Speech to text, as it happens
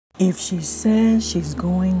If she says she's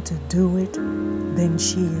going to do it, then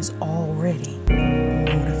she is already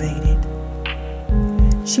motivated.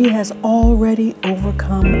 She has already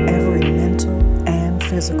overcome every mental and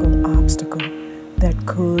physical obstacle that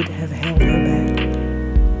could have held her back.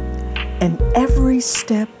 And every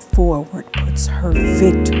step forward puts her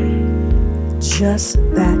victory just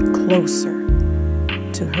that closer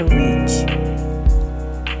to her reach.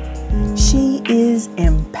 She is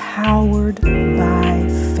empowered by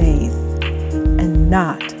faith and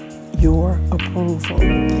not your approval.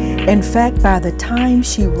 In fact, by the time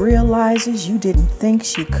she realizes you didn't think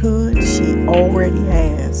she could, she already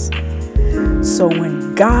has. So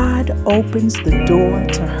when God opens the door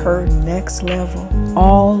to her next level,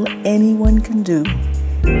 all anyone can do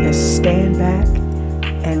is stand back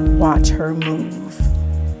and watch her move.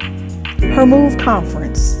 Her Move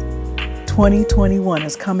Conference 2021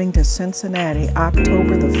 is coming to Cincinnati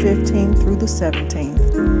October the 15th through the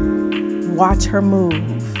 17th. Watch her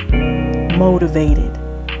move, motivated,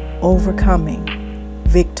 overcoming,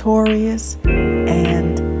 victorious,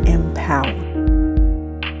 and empowered.